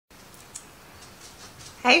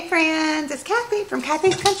Hey friends, it's Kathy from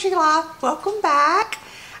Kathy's Country Life. Welcome back.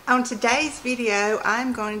 On today's video,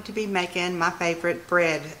 I'm going to be making my favorite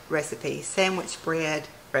bread recipe, sandwich bread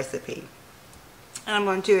recipe. And I'm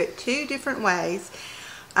going to do it two different ways,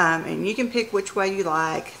 and you can pick which way you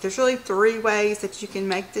like. There's really three ways that you can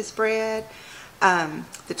make this bread.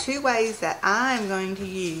 The two ways that I'm going to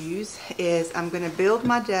use is I'm going to build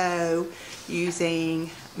my dough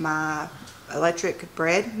using my electric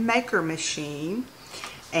bread maker machine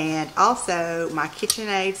and also my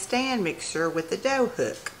KitchenAid stand mixer with the dough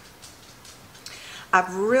hook.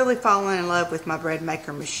 I've really fallen in love with my bread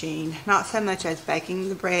maker machine, not so much as baking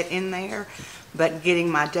the bread in there, but getting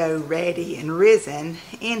my dough ready and risen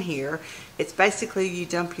in here. It's basically you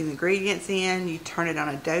dump your ingredients in, you turn it on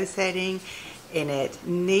a dough setting, and it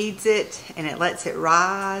kneads it and it lets it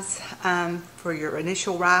rise for your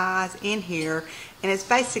initial rise in here, and it's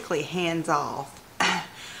basically hands off.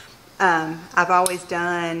 I've always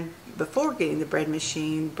done, before getting the bread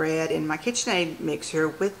machine, bread in my KitchenAid mixer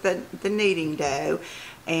with the kneading dough,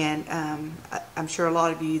 and I'm sure a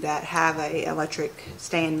lot of you that have a electric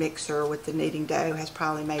stand mixer with the kneading dough has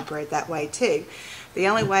probably made bread that way too. The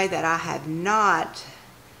only way that I have not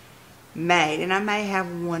made, and I may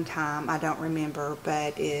have one time, I don't remember,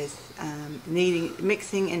 but is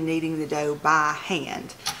mixing and kneading the dough by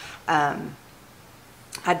hand.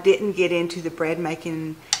 I didn't get into the bread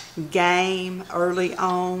making game early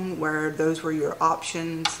on where those were your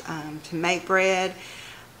options to make bread.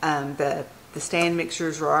 The stand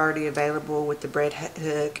mixers were already available with the bread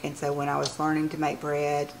hook, and so when I was learning to make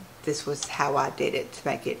bread, this was how I did it to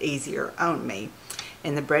make it easier on me.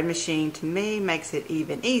 And the bread machine to me makes it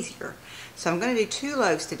even easier. So I'm going to do two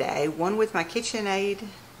loaves today, one with my KitchenAid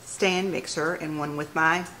stand mixer and one with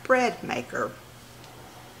my bread maker.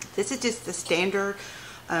 This is just the standard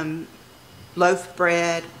loaf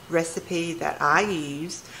bread recipe that I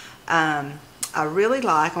use. I really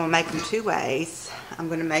like, I'm going to make them two ways. I'm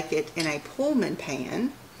going to make it in a Pullman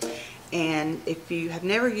pan, and if you have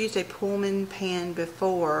never used a Pullman pan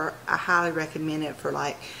before, I highly recommend it for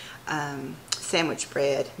like sandwich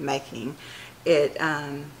bread making. It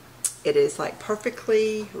is like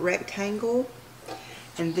perfectly rectangle,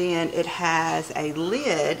 and then it has a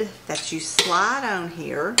lid that you slide on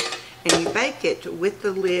here, and you bake it with the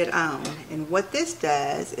lid on. And what this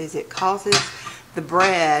does is it causes the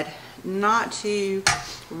bread not to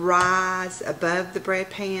rise above the bread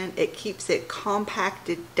pan. It keeps it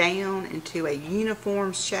compacted down into a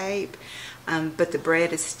uniform shape, but the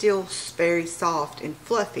bread is still very soft and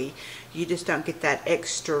fluffy. You just don't get that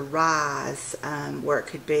extra rise where it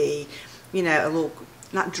could be, you know, a little,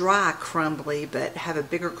 not dry crumbly, but have a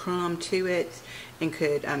bigger crumb to it, and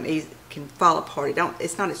could can fall apart.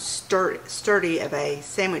 It's not as sturdy of a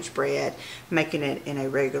sandwich bread, making it in a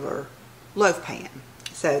regular loaf pan.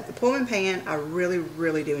 So the Pullman pan, I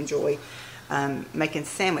really do enjoy making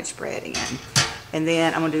sandwich bread in. And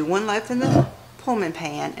then I'm going to do one loaf in the Pullman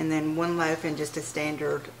pan, and then one loaf in just a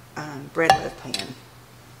standard bread loaf pan,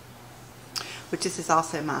 which this is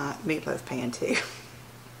also my meatloaf pan too.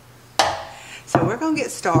 So we're going to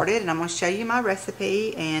get started, and I'm going to show you my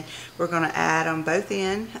recipe, and we're going to add them both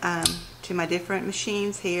in to my different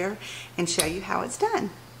machines here and show you how it's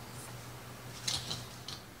done.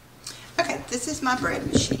 Okay, this is my bread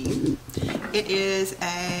machine. It is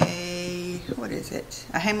a, what is it?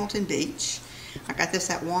 A Hamilton Beach. I got this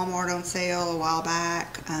at Walmart on sale a while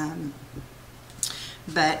back.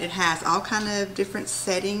 But it has all kind of different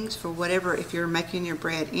settings for whatever, if you're making your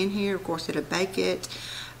bread in here, of course it'll bake it.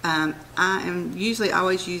 I am usually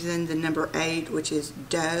always using the number 8, which is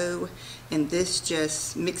dough, and this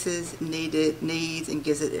just mixes, kneads, and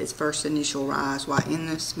gives it its first initial rise while in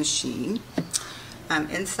this machine.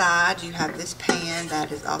 Inside you have this pan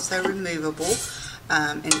that is also removable,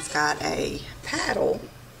 and it's got a paddle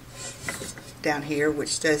down here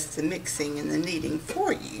which does the mixing and the kneading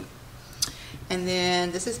for you. And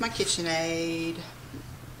then this is my KitchenAid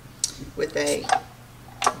with a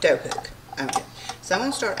dough hook on it. So I'm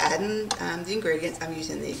going to start adding the ingredients. I'm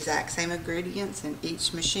using the exact same ingredients in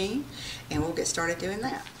each machine, and we'll get started doing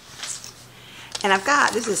that. And I've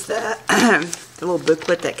got, this is the, the little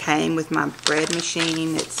booklet that came with my bread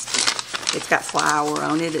machine. It's got flour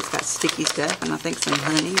on it, it's got sticky stuff, and I think some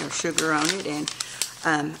honey or sugar on it. And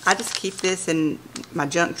I just keep this in my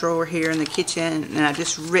junk drawer here in the kitchen, and I've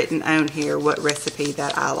just written on here what recipe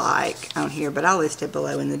that I like on here, but I'll list it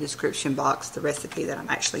below in the description box, the recipe that I'm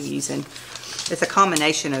actually using. It's a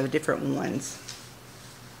combination of different ones.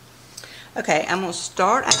 Okay, I'm going to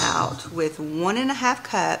start out with 1.5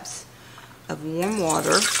 cups of warm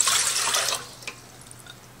water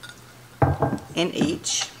in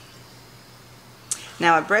each.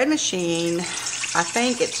 Now a bread machine, I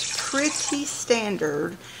think it's pretty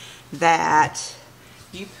standard that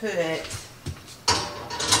you put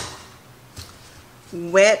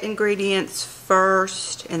wet ingredients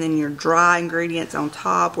first and then your dry ingredients on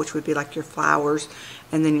top, which would be like your flours,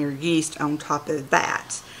 and then your yeast on top of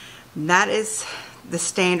that. That is the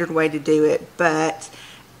standard way to do it, but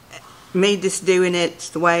me just doing it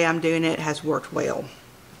the way I'm doing it has worked well.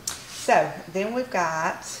 So then we've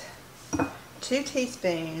got 2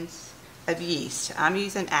 teaspoons of yeast. I'm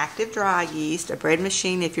using active dry yeast. A bread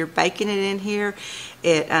machine, if you're baking it in here,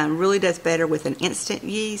 it really does better with an instant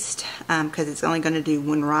yeast because it's only going to do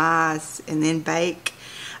 1 rise and then bake.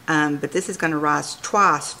 But this is going to rise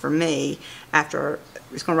twice for me. After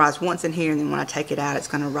it's going to rise once in here, and then when I take it out, it's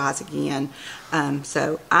going to rise again.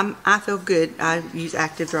 So I feel good. I use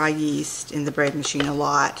active dry yeast in the bread machine a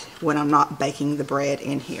lot when I'm not baking the bread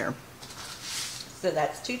in here. So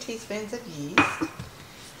that's 2 teaspoons of yeast.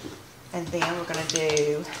 And then we're going to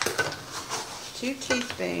do 2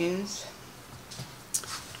 teaspoons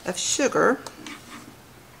of sugar.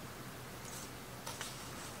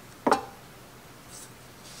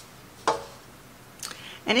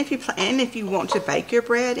 And if you want to bake your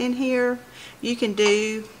bread in here, you can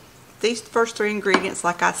do these first 3 ingredients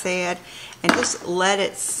like I said, and just let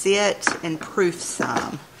it sit and proof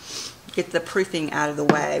some. Get the proofing out of the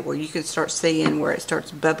way where you can start seeing where it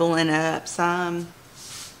starts bubbling up some.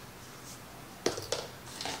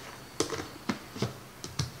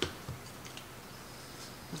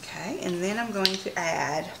 And then I'm going to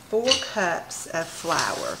add 4 cups of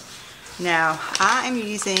flour. Now, I am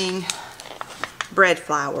using bread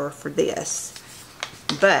flour for this,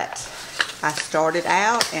 but I started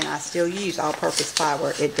out and I still use all-purpose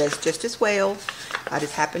flour. It does just as well. I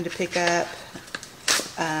just happened to pick up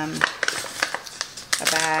a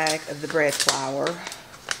bag of the bread flour.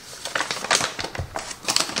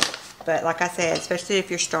 But like I said, especially if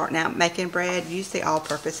you're starting out making bread, use the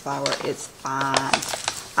all-purpose flour. It's fine.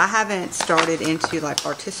 I haven't started into like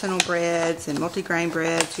artisanal breads and multigrain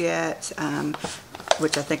breads yet,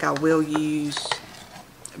 which I think I will use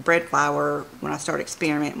bread flour when I start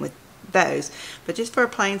experimenting with those. But just for a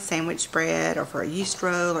plain sandwich bread or for a yeast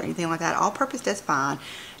roll or anything like that, all-purpose does fine.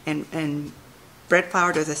 And bread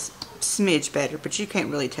flour does a smidge better, but you can't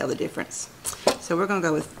really tell the difference. So we're going to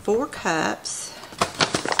go with 4 cups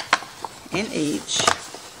in each.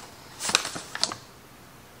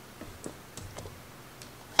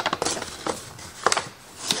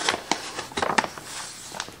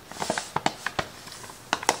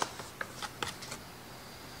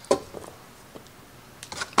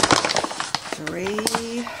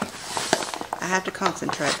 I have to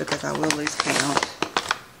concentrate because I will lose count.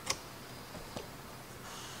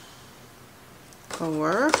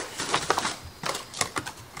 4.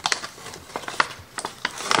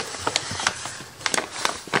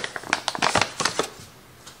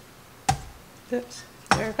 Oops,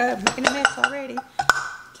 there we go, I'm making a mess already.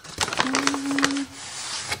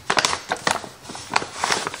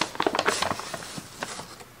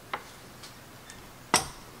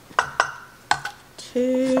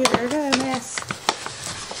 2, there we go, mess.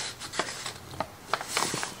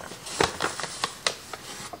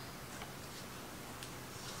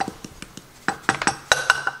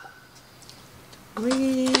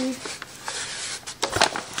 3.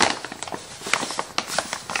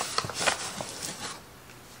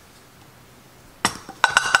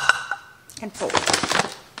 And 4.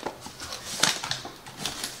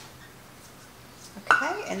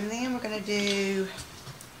 Okay, and then we're going to do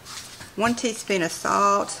 1 teaspoon of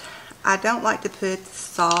salt. I don't like to put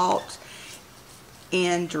salt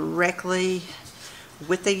in directly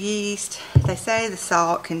with the yeast. They say the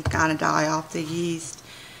salt can kind of die off the yeast,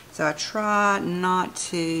 so I try not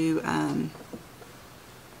to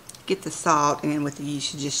get the salt in with the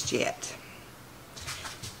yeast just yet.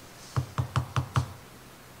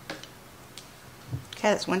 Okay,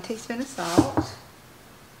 that's 1 teaspoon of salt.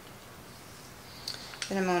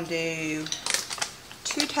 Then I'm going to do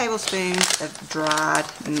 2 tablespoons of dried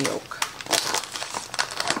milk.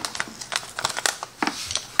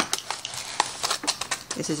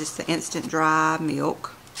 This is just the instant dry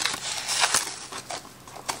milk.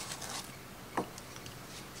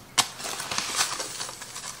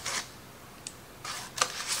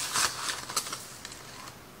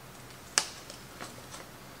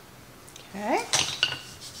 Okay.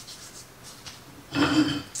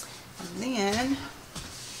 And then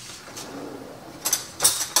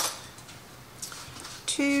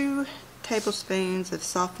 2 tablespoons of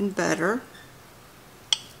softened butter.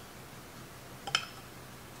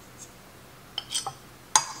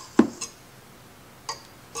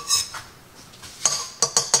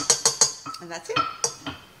 And that's it.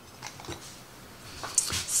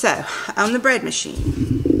 So, on the bread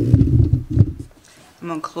machine, I'm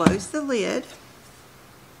going to close the lid.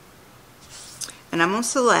 And I'm going to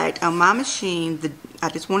select, on my machine, I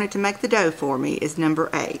just want it to make the dough for me, is number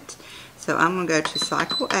 8. So I'm going to go to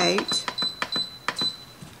cycle 8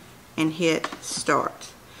 and hit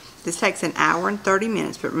start. This takes an hour and 30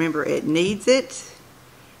 minutes, but remember, it needs it,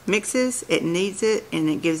 mixes, it needs it, and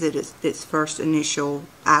it gives it its first initial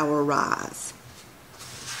hour rise.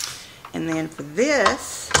 And then for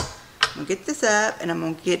this, I'm going to get this up and I'm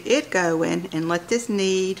going to get it going and let this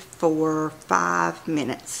knead for 5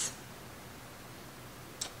 minutes.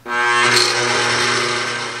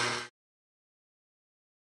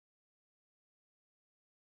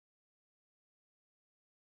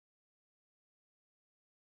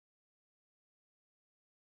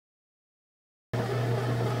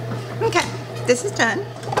 Okay, this is done.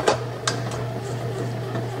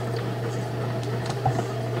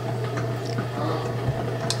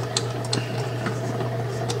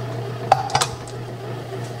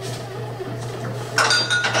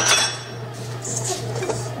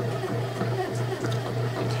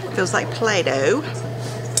 Feels like Play-Doh.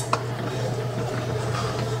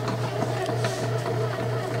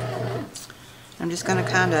 I'm just going to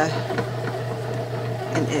kind of,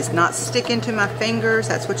 and it's not sticking to my fingers.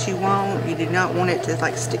 That's what you want. You do not want it to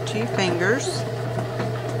like stick to your fingers.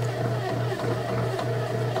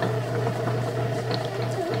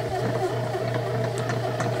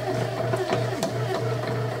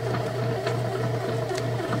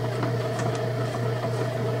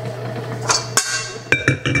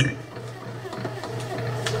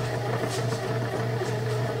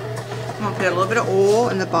 I'm going to put a little bit of oil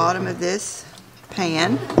in the bottom of this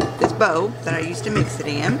pan, this bowl that I used to mix it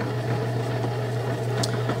in.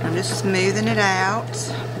 I'm just smoothing it out.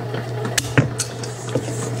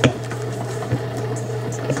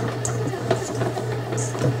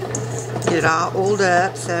 Get it all oiled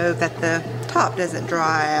up so that the top doesn't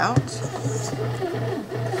dry out.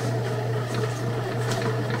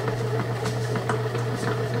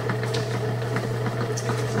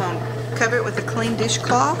 Cover it with a clean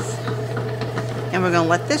dishcloth, and we're going to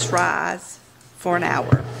let this rise for an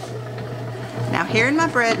hour. Now here in my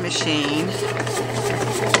bread machine,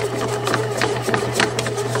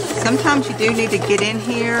 sometimes you do need to get in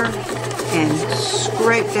here and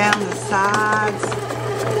scrape down the sides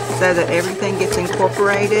so that everything gets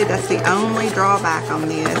incorporated. That's the only drawback on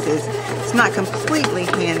this, is it's not completely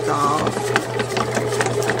hands-off.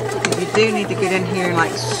 You do need to get in here and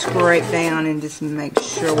like scrape down and just make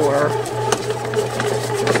sure,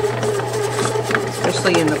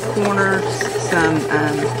 especially in the corners, some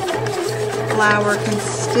flour can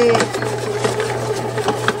stick.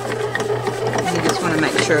 And you just want to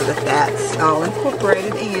make sure that that's all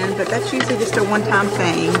incorporated in, but that's usually just a one-time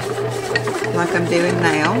thing like I'm doing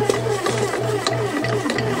now.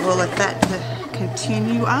 And we'll let that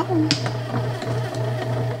continue on.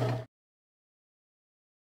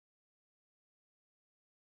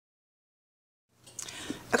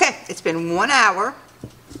 Okay, it's been 1 hour.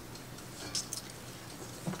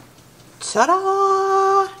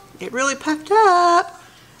 Ta-da! It really puffed up.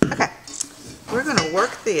 Okay, we're going to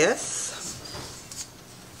work this.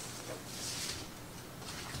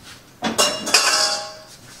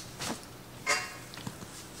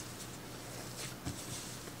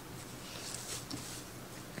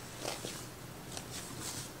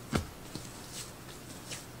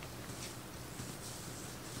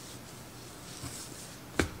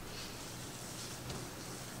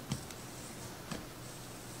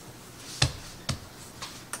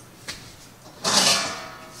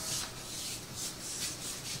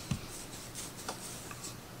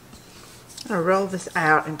 I'm going to roll this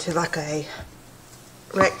out into like a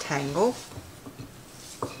rectangle.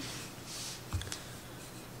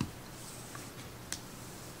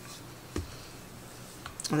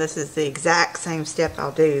 And this is the exact same step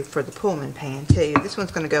I'll do for the Pullman pan too. This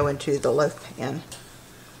one's going to go into the loaf pan.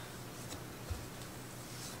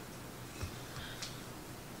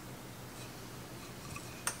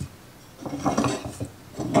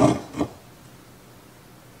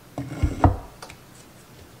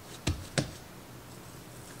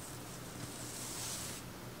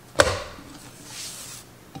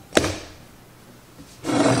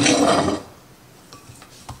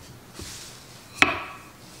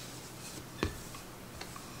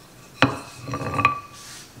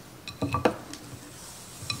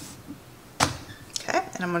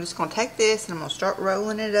 And I'm just going to take this and I'm going to start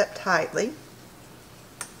rolling it up tightly.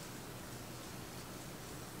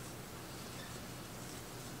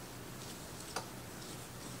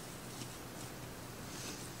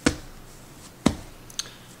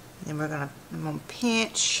 And I'm gonna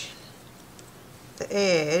pinch the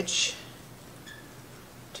edge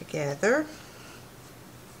together.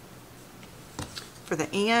 For the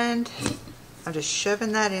end, I'm just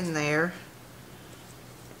shoving that in there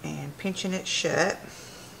and pinching it shut.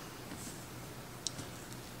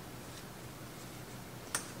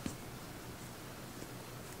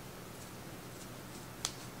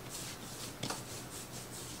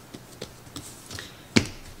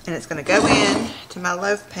 And it's going to go in to my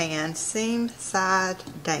loaf pan seam side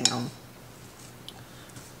down.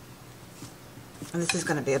 And this is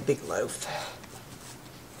going to be a big loaf.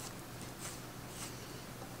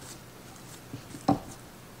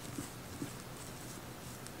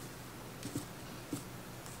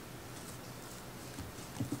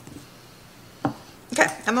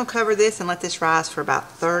 Okay, I'm going to cover this and let this rise for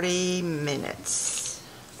about 30 minutes.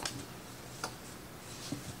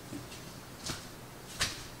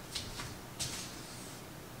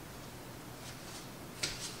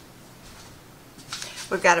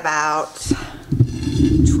 We've got about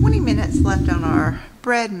 20 minutes left on our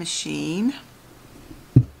bread machine.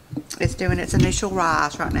 It's doing its initial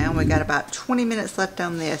rise right now. We've got about 20 minutes left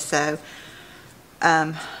on this, so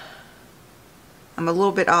I'm a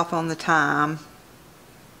little bit off on the time.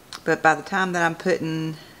 But by the time that I'm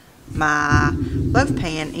putting my loaf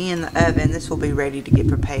pan in the oven, this will be ready to get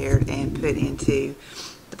prepared and put into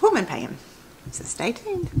the Pullman pan. So stay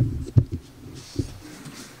tuned.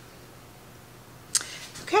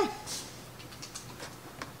 Okay,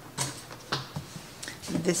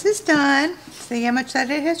 this is done. See how much that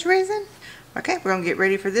it has risen? Okay, we're going to get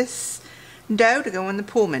ready for this dough to go in the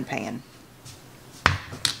Pullman pan.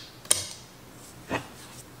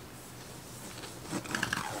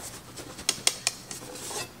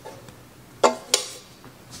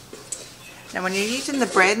 Now when you're using the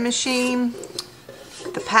bread machine,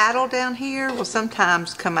 the paddle down here will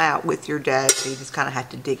sometimes come out with your dough, so you just kind of have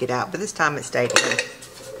to dig it out, but this time it stayed in.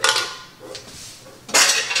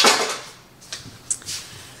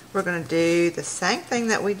 We're going to do the same thing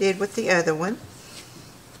that we did with the other one.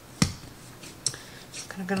 Just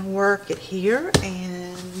kind of going to work it here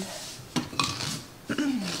and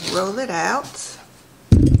roll it out.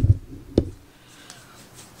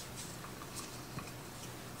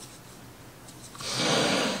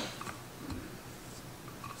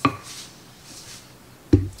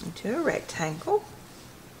 Into a rectangle.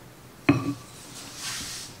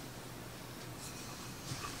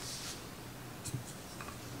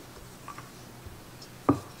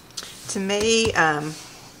 To me,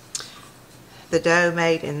 the dough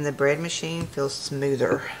made in the bread machine feels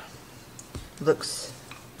smoother, looks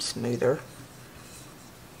smoother.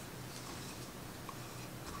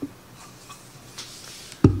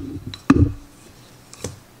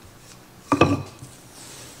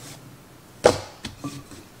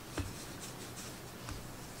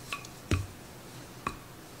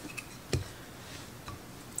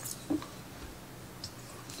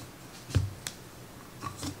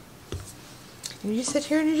 You just sit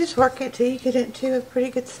here and you just work it till you get it into a pretty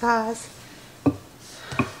good size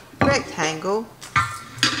rectangle.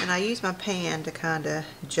 And I use my pan to kind of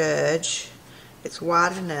judge it's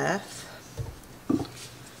wide enough.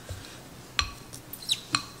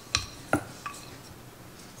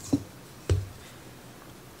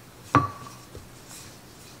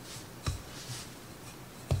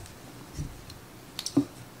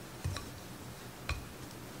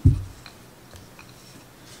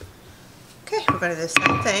 Okay, we're going to do the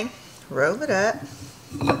same thing. Roll it up.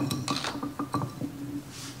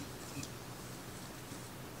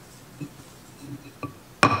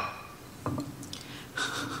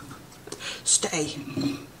 Stay.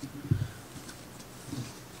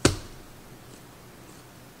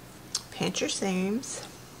 Pinch your seams.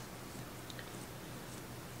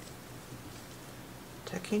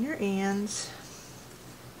 Tuck in your ends.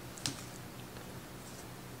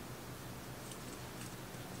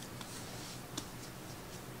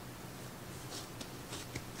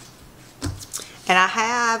 And I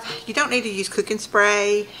have, you don't need to use cooking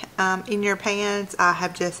spray in your pans. I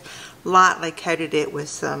have just lightly coated it with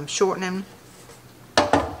some shortening.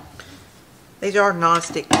 These are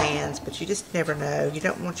non-stick pans, but you just never know. You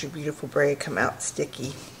don't want your beautiful bread to come out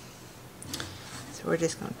sticky. So we're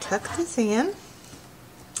just going to tuck this in.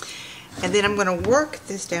 And then I'm going to work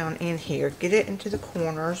this down in here. Get it into the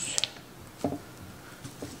corners.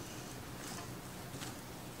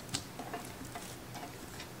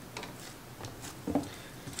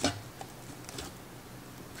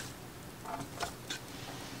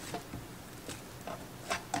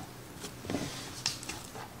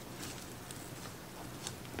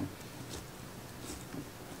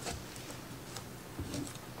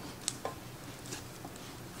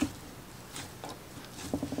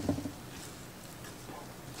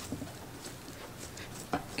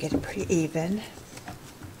 get it pretty even.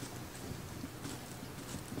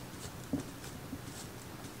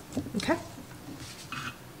 Okay.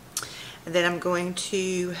 And then I'm going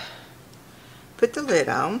to put the lid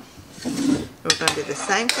on. We're going to do the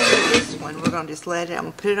same thing with this one. We're going to just let it, I'm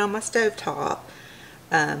going to put it on my stove top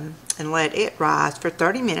and let it rise for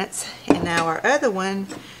 30 minutes. And now our other one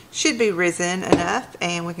should be risen enough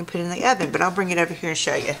and we can put it in the oven. But I'll bring it over here and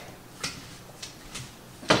show you.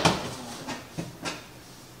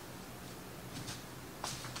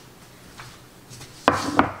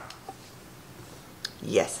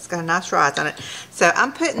 Yes, it's got a nice rise on it. So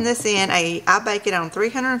I'm putting this in, I bake it on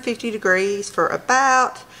 350 degrees for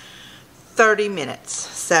about 30 minutes.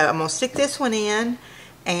 So I'm going to stick this one in,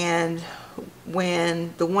 and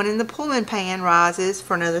when the one in the Pullman pan rises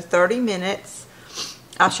for another 30 minutes,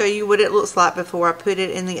 I'll show you what it looks like before I put it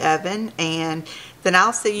in the oven, and then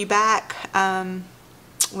I'll see you back when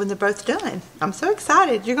they're both done. I'm so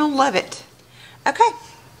excited. You're going to love it. Okay.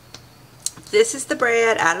 This is the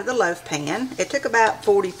bread out of the loaf pan. It took about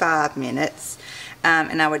 45 minutes.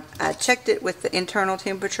 And I checked it with the internal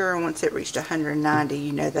temperature, and once it reached 190,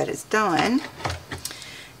 you know that it's done.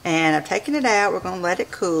 And I've taken it out. We're going to let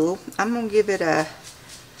it cool. I'm going to give it a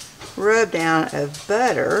rub down of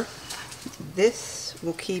butter. This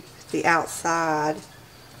will keep the outside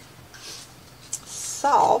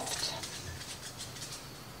soft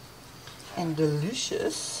and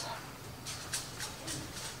delicious.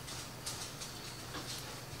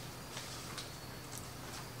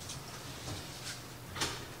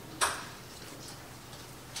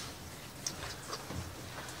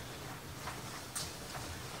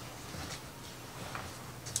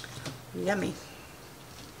 Yummy.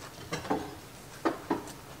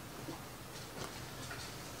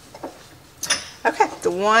 Okay,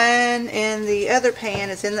 the one in the other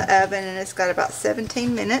pan is in the oven, and it's got about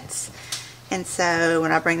 17 minutes. And so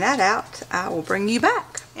when I bring that out, I will bring you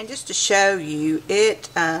back. And just to show you, it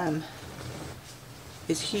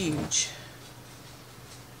is huge.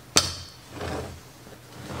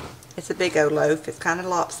 It's a big old loaf. It's kind of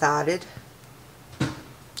lopsided.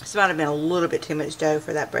 This might have been a little bit too much dough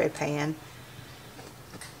for that bread pan.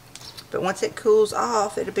 But once it cools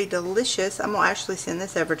off, it'll be delicious. I'm going to actually send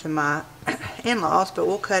this over to my in-laws, but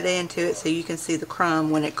we'll cut into it so you can see the crumb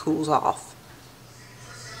when it cools off.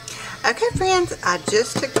 Okay, friends, I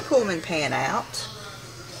just took the Pullman pan out.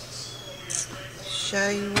 Show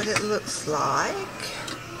you what it looks like.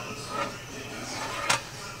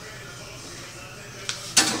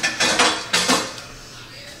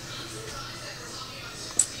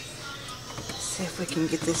 See if we can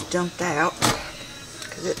get this dumped out,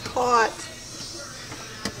 because it's hot.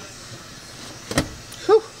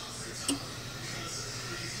 Whew.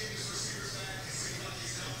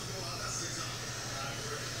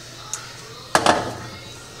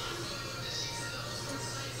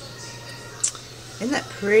 Isn't that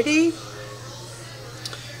pretty?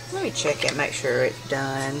 Let me check it, make sure it's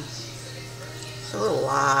done. It's a little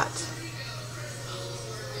light.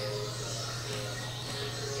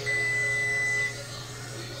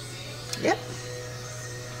 Yep,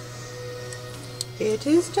 it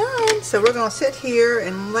is done. So we're going to sit here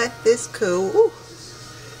and let this cool. Ooh,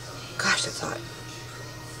 gosh, that's hot.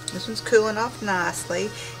 This one's cooling off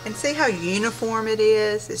nicely, and see how uniform it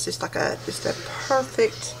is. It's just like a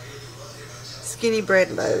perfect skinny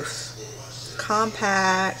bread loaf.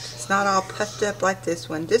 Compact. It's not all puffed up like this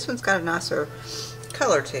one. This one's got a nicer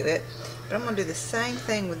color to it. But I'm going to do the same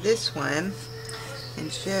thing with this one,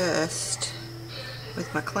 and just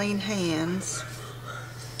with my clean hands,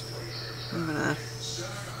 I'm going to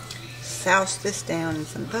souse this down in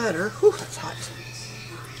some butter. Whew, that's hot.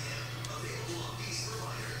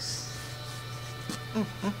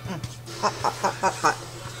 Hot, hot, hot, hot, hot.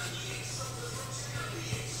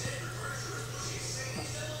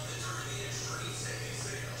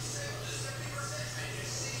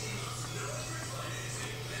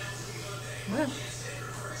 Well,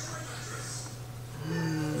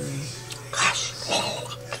 gosh.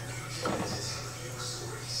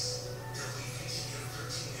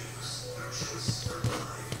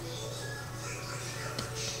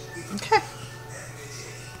 Okay.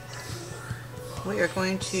 We are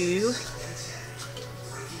going to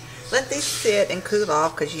let these sit and cool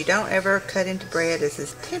off, because you don't ever cut into bread.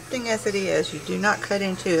 As tempting as it is, you do not cut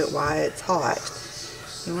into it while it's hot.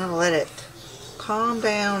 You want to let it calm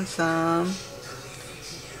down some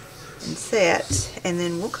and set, and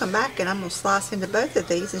then we'll come back and I'm going to slice into both of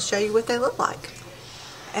these and show you what they look like.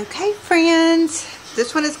 Okay, friends,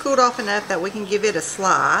 this one is cooled off enough that we can give it a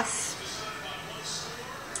slice.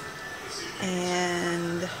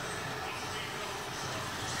 And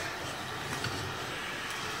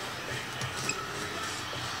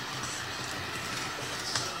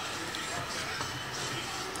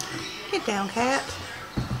Get down, cat.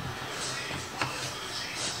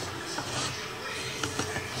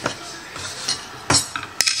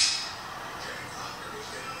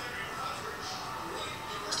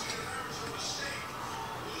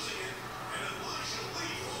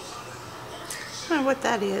 I don't know what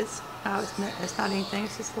that is. Oh, it's not anything.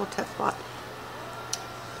 It's just a little tough spot.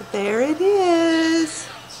 But there it is.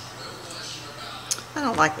 I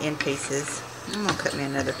don't like end pieces. I'm gonna cut me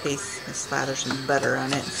another piece and slather some butter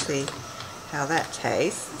on it and see how that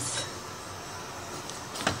tastes.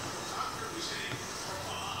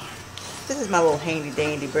 This is my little handy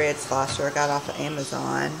dandy bread slicer I got off of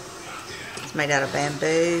Amazon. It's made out of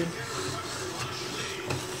bamboo.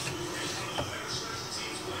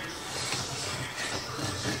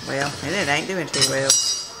 Well, and it ain't doing too well.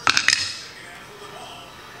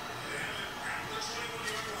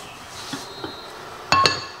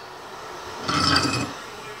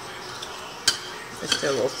 It's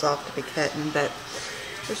still a little soft to be cutting, but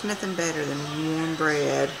there's nothing better than warm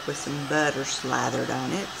bread with some butter slathered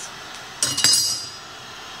on it.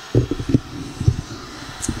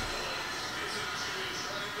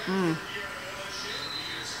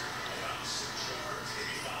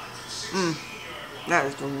 That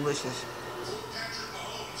is delicious.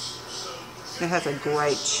 It has a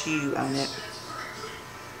great chew on it.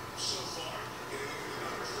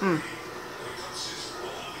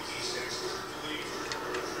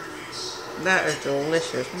 That is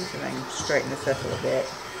delicious. Let me see if I can straighten this up a little bit.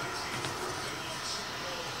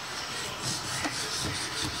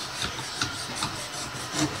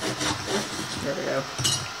 There we go.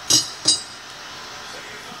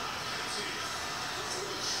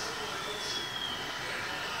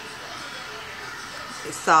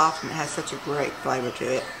 It's soft and it has such a great flavor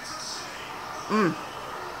to it.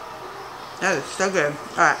 That is so good.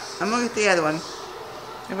 Alright, I'm going to get the other one.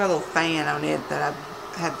 I have a little fan on it that I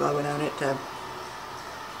had blowing on it to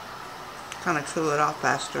kind of cool it off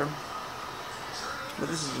faster. But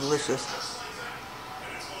this is delicious.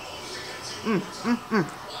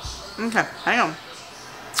 Okay, hang on.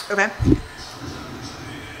 Okay.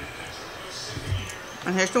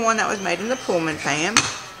 And here's the one that was made in the Pullman pan.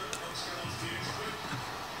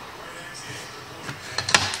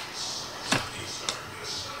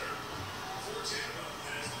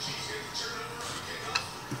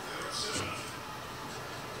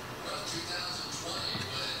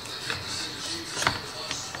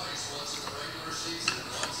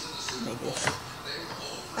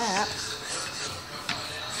 That.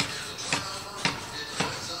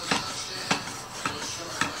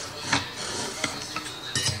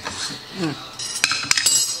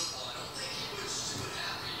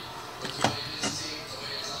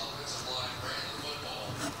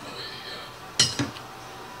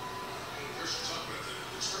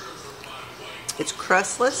 It's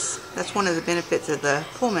crustless. That's one of the benefits of the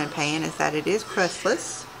Pullman pan, is that it is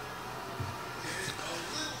crustless.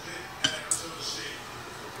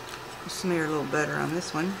 Smear a little butter on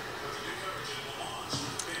this one.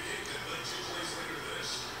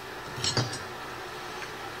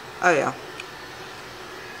 Oh yeah.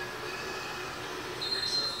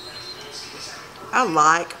 I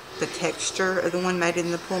like the texture of the one made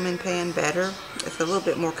in the Pullman pan better. It's a little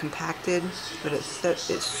bit more compacted, but it's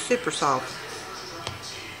super soft.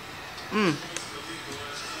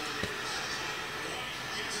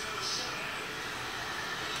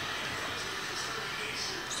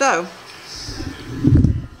 So,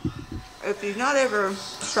 if you've not ever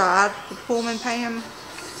tried the Pullman pan,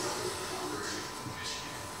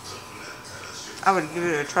 I would give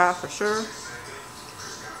it a try for sure.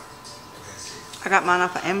 I got mine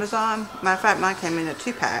off of Amazon. Matter of fact, mine came in a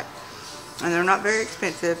 2-pack. And they're not very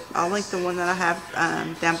expensive. I'll link the one that I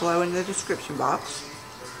have down below in the description box.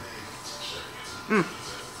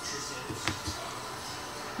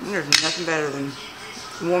 There's nothing better than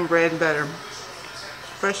warm bread and butter.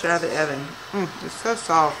 Fresh out of the oven. It's so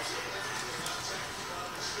soft.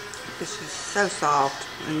 It's just so soft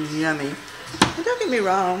and yummy. And don't get me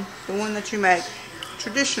wrong, the one that you make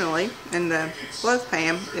traditionally in the Loaf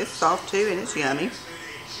pan is soft too and it's yummy.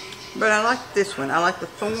 But I like this one. I like the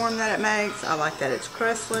form that it makes. I like that it's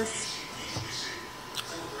crustless.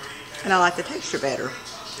 And I like the texture better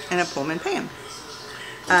in a Pullman pan.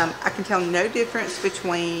 I can tell no difference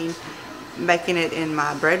between making it in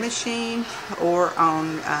my bread machine or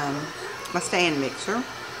on my stand mixer.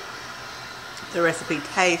 The recipe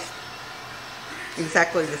tastes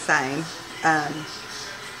exactly the same.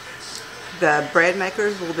 The bread maker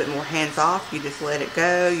is a little bit more hands-off. You just let it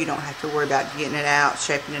go. You don't have to worry about getting it out,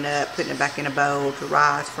 shaping it up, putting it back in a bowl to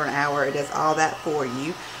rise for an hour. It does all that for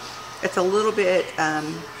you. It's a little bit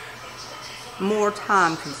more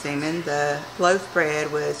time consuming. The loaf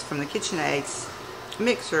bread was from the KitchenAid's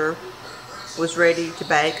mixer, was ready to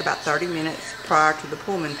bake about 30 minutes prior to the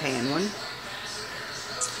Pullman pan one.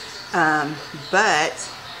 But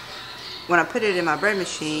when I put it in my bread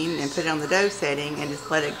machine and put it on the dough setting and just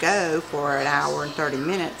let it go for an hour and 30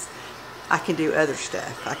 minutes, I can do other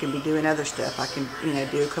stuff. I can be doing other stuff. I can,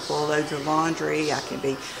 do a couple of loads of laundry. I can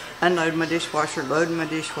be unloading my dishwasher, loading my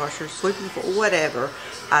dishwasher, sweeping the floor, whatever.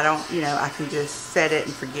 I don't, I can just set it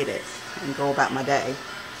and forget it and go about my day.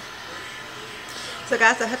 So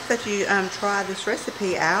guys, I hope that you try this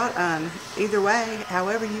recipe out. Either way,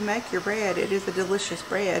 however you make your bread, it is a delicious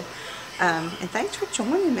bread. And thanks for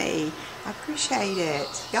joining me. I appreciate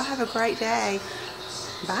it. Y'all have a great day.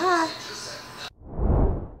 Bye.